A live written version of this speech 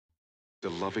A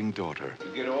loving daughter.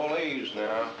 You get all A's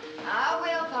now. I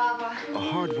will, Papa. A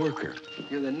hard worker.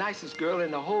 You're the nicest girl in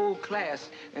the whole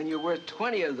class, and you're worth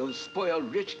 20 of those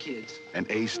spoiled rich kids. An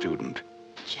A student.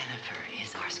 Jennifer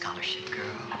is our scholarship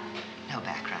girl. No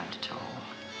background at all.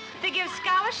 They give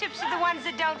scholarships to the ones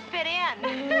that don't fit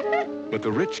in. But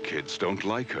the rich kids don't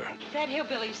like her. That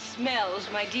hillbilly smells,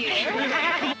 my dear.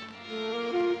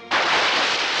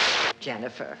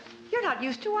 Jennifer, you're not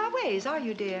used to our ways, are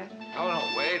you, dear? Oh,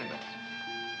 no, wait a minute.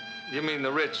 You mean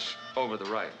the rich over the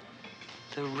right?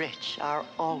 The rich are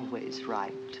always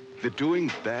right. They're doing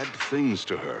bad things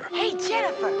to her. Hey,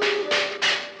 Jennifer.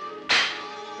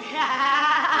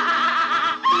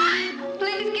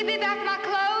 Please give me back my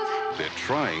clothes. They're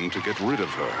trying to get rid of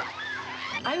her.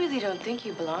 I really don't think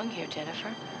you belong here,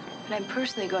 Jennifer. And I'm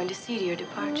personally going to see to your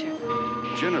departure.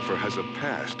 Jennifer has a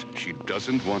past she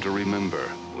doesn't want to remember.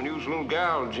 When you was a little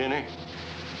gal, Jenny,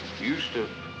 you used to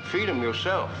feed him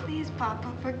yourself. Please,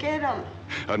 Papa, forget him.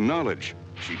 A knowledge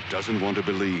she doesn't want to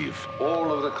believe.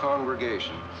 All of the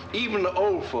congregation, even the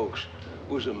old folks,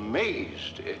 was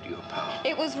amazed at your power.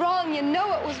 It was wrong. You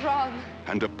know it was wrong.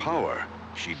 And a power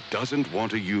she doesn't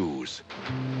want to use.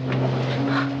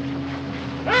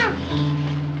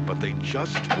 But they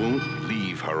just won't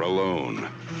leave her alone.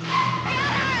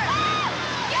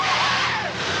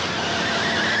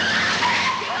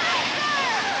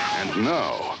 And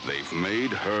now they've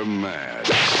made her mad.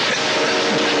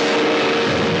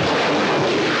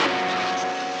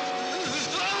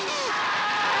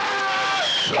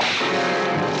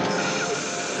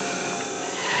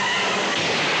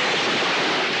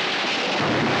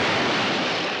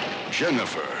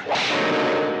 Jennifer.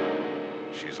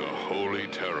 She's a holy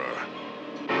terror.